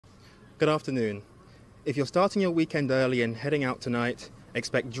Good afternoon. If you're starting your weekend early and heading out tonight,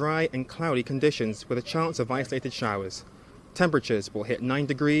 expect dry and cloudy conditions with a chance of isolated showers. Temperatures will hit 9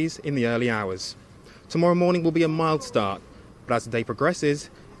 degrees in the early hours. Tomorrow morning will be a mild start, but as the day progresses,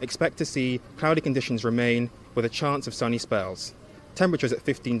 expect to see cloudy conditions remain with a chance of sunny spells. Temperatures at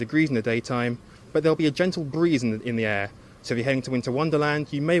 15 degrees in the daytime, but there'll be a gentle breeze in the air, so if you're heading to Winter Wonderland,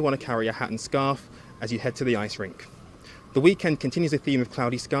 you may want to carry a hat and scarf as you head to the ice rink. The weekend continues the theme of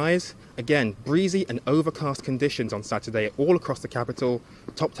cloudy skies. Again, breezy and overcast conditions on Saturday all across the capital,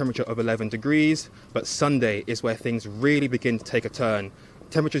 top temperature of 11 degrees, but Sunday is where things really begin to take a turn.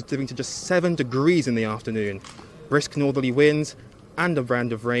 Temperatures dipping to just 7 degrees in the afternoon. Brisk northerly winds and a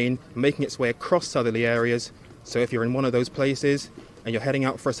band of rain making its way across southerly areas, so if you're in one of those places and you're heading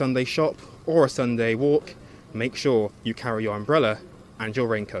out for a Sunday shop or a Sunday walk, make sure you carry your umbrella and your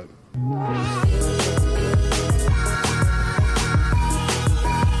raincoat.